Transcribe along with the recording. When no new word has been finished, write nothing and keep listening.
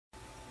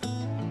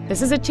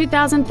This is a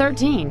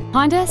 2013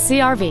 Honda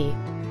CR-V.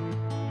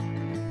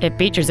 It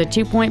features a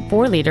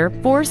 2.4-liter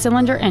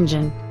four-cylinder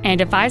engine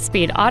and a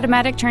 5-speed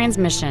automatic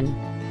transmission.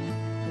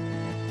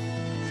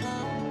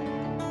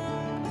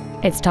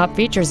 Its top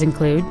features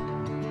include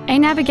a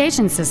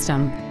navigation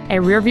system, a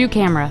rear-view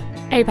camera,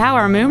 a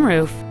power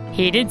moonroof,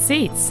 heated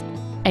seats,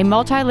 a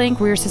multi-link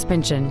rear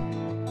suspension,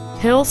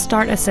 hill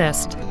start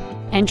assist,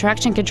 and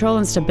traction control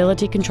and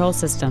stability control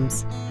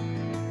systems.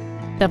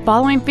 The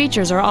following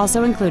features are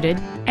also included: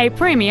 a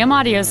premium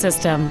audio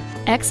system,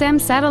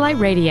 XM satellite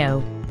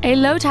radio, a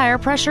low tire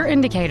pressure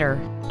indicator,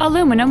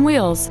 aluminum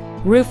wheels,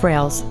 roof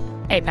rails,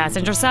 a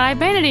passenger side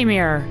vanity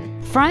mirror,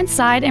 front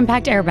side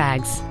impact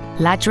airbags,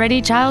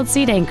 latch-ready child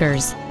seat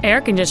anchors,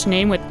 air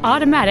conditioning with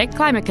automatic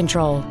climate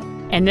control,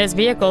 and this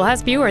vehicle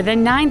has fewer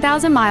than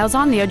 9,000 miles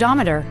on the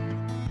odometer.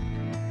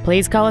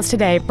 Please call us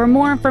today for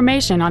more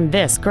information on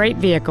this great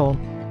vehicle.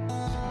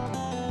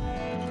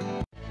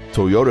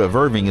 Toyota of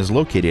Irving is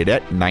located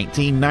at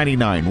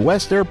 1999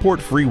 West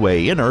Airport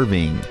Freeway in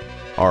Irving.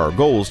 Our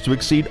goal is to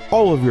exceed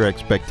all of your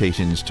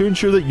expectations to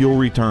ensure that you'll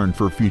return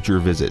for future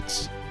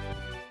visits.